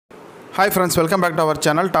Hi friends, welcome back to our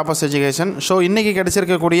channel Toppers Education. So இன்னைக்கு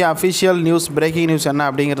கிடைச்சிருக்கக்கூடிய official news breaking news என்ன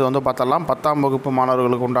அப்படிங்கிறது வந்து பார்த்தலாம் 10ஆம் வகுப்பு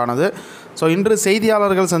மாணவர்களுக்கு உண்டானது. ஸோ இன்று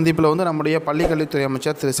செய்தியாளர்கள் சந்திப்பில் வந்து நம்முடைய பள்ளிக்கல்வித்துறை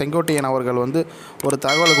அமைச்சர் திரு செங்கோட்டையன் அவர்கள் வந்து ஒரு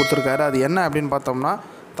தகவலை கொடுத்துருக்காரு. அது என்ன அப்படின்னு பார்த்தோம்னா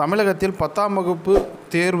தமிழகத்தில் 10ஆம் வகுப்பு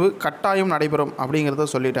தேர்வு கட்டாயம் நடைபெறும் அப்படிங்கிறத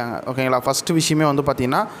சொல்லிட்டாங்க. ஓகேங்களா, ஃபஸ்ட்டு விஷயமே வந்து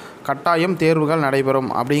பார்த்திங்கன்னா கட்டாயம் தேர்வுகள்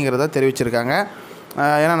நடைபெறும் அப்படிங்கிறத தெரிவிச்சிருக்காங்க.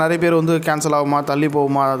 ஏன்னா நிறைய பேர் வந்து கேன்சல் ஆகுமா, தள்ளி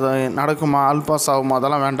போகுமா, அது நடக்குமா, ஆல் பாஸ் ஆகுமா,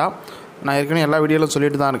 அதெல்லாம் வேண்டாம். நான் ஏற்கனவே எல்லா வீடியோவிலும்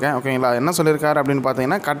சொல்லிட்டு தான் இருக்கேன். ஓகேங்களா, என்ன சொல்லியிருக்காரு அப்படின்னு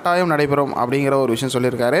பார்த்தீங்கன்னா கட்டாயம் நடைபெறும் அப்படிங்கிற ஒரு விஷயம்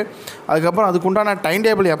சொல்லியிருக்காரு. அதுக்கப்புறம் அதுக்குண்டான டைம்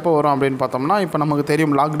டேபிள் எப்போ வரும் அப்படின்னு பார்த்தோம்னா, இப்போ நமக்கு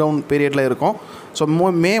தெரியும் லாக்டவுன் பீரியடில் இருக்கும். ஸோ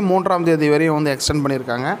மே 3ஆம் தேதி வரையும் வந்து எக்ஸ்டெண்ட்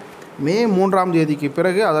பண்ணியிருக்காங்க. மே 3ஆம் தேதிக்கு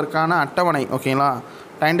பிறகு அதற்கான அட்டவணை ஓகேங்களா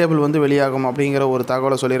டைம் டேபிள் வந்து வெளியாகும் அப்படிங்கிற ஒரு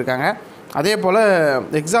தகவலை சொல்லியிருக்காங்க. அதே போல்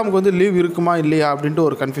எக்ஸாமுக்கு வந்து லீவ் இருக்குமா இல்லையா அப்படின்ட்டு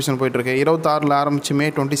ஒரு கன்ஃபியூஷன் போயிட்டுருக்கு. 26 ஆரம்பித்து மே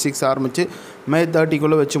 26 ஆரம்பித்து மே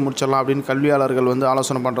 30க்குள்ளே வச்சு முடிச்சிடலாம் அப்படின்னு கல்வியாளர்கள் வந்து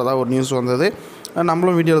ஆலோசனை பண்ணுறதா ஒரு நியூஸ் வந்தது.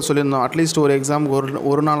 நம்மளும் வீடியோவில் சொல்லியிருந்தோம், அட்லீஸ்ட் ஒரு எக்ஸாமுக்கு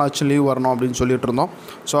ஒரு நாளாச்சும் லீவ் வரணும் அப்படின்னு சொல்லிட்டு இருந்தோம்.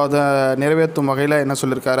 ஸோ அதை நிறைவேற்றும் வகையில் என்ன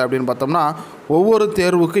சொல்லியிருக்காரு அப்படின்னு பார்த்தோம்னா, ஒவ்வொரு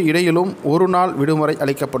தேர்வுக்கு இடையிலும் ஒரு நாள் விடுமுறை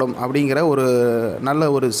அளிக்கப்படும் அப்படிங்கிற ஒரு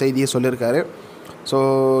நல்ல ஒரு செய்தியை சொல்லியிருக்காரு. ஸோ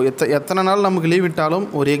எத்தனை நாள் நமக்கு லீவ் விட்டாலும்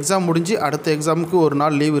ஒரு எக்ஸாம் முடிஞ்சு அடுத்த எக்ஸாமுக்கு ஒரு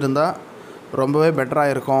நாள் லீவ் இருந்தால் ரொம்பவே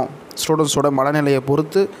பெட்டராக இருக்கும். ஸ்டூடெண்ட்ஸோட மனநிலையை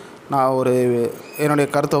பொறுத்து நான் என்னுடைய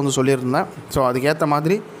கருத்தை வந்து சொல்லியிருந்தேன். ஸோ அதுக்கேற்ற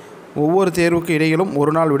மாதிரி ஒவ்வொரு தேர்வுக்கு இடையிலும்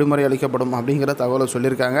ஒரு நாள் விடுமுறை அளிக்கப்படும் அப்படிங்கிற தகவலை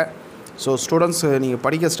சொல்லியிருக்காங்க. ஸோ ஸ்டூடெண்ட்ஸ் நீங்கள்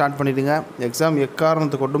படிக்க ஸ்டார்ட் பண்ணிவிடுங்க. எக்ஸாம்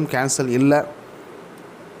எக்காரணத்தை கொண்டும் கேன்சல் இல்லை.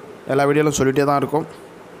 எல்லா வீடியோவிலும் சொல்லிகிட்டே தான் இருக்கும்.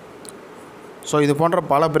 ஸோ இது போன்ற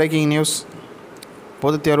பல பிரேக்கிங் நியூஸ்,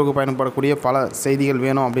 பொதுத் தேர்வுக்கு பயன்படக்கூடிய பல செய்திகள்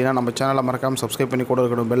வேணும் அப்படின்னா நம்ம சேனலை மறக்காமல் சப்ஸ்கிரைப் பண்ணி கூட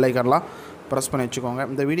இருக்கணும். பெல் ஐக்கான்லாம் ப்ரெஸ் பண்ணி வச்சுக்கோங்க.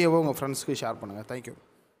 இந்த வீடியோவை உங்கள் ஃப்ரெண்ட்ஸ்க்கு ஷேர் பண்ணுங்கள். தேங்க்யூ.